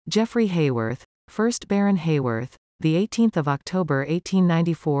Geoffrey Heyworth, 1st Baron Heyworth, the 18th of October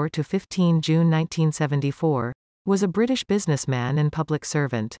 1894 to 15 June 1974, was a British businessman and public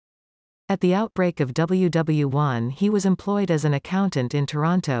servant. At the outbreak of WW1, he was employed as an accountant in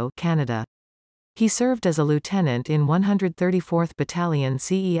Toronto, Canada. He served as a lieutenant in 134th Battalion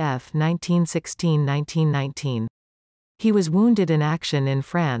CEF 1916-1919. He was wounded in action in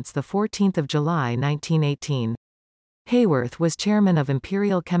France the 14th of July 1918. Heyworth was chairman of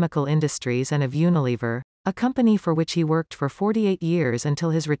Imperial Chemical Industries and of Unilever, a company for which he worked for 48 years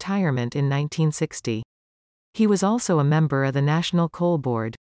until his retirement in 1960. He was also a member of the National Coal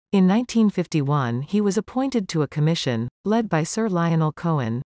Board. In 1951 he was appointed to a commission, led by Sir Lionel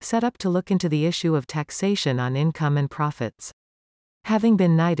Cohen, set up to look into the issue of taxation on income and profits. Having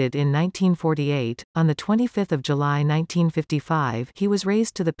been knighted in 1948, on the 25th of July 1955 he was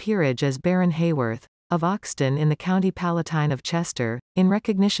raised to the peerage as Baron Heyworth, of Oxton in the County Palatine of Chester, in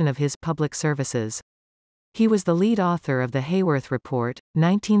recognition of his public services. He was the lead author of the Heyworth Report,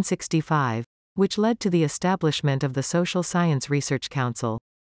 1965, which led to the establishment of the Social Science Research Council.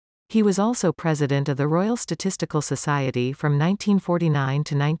 He was also president of the Royal Statistical Society from 1949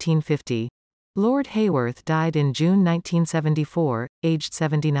 to 1950. Lord Heyworth died in June 1974, aged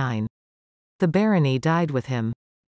 79. The barony died with him.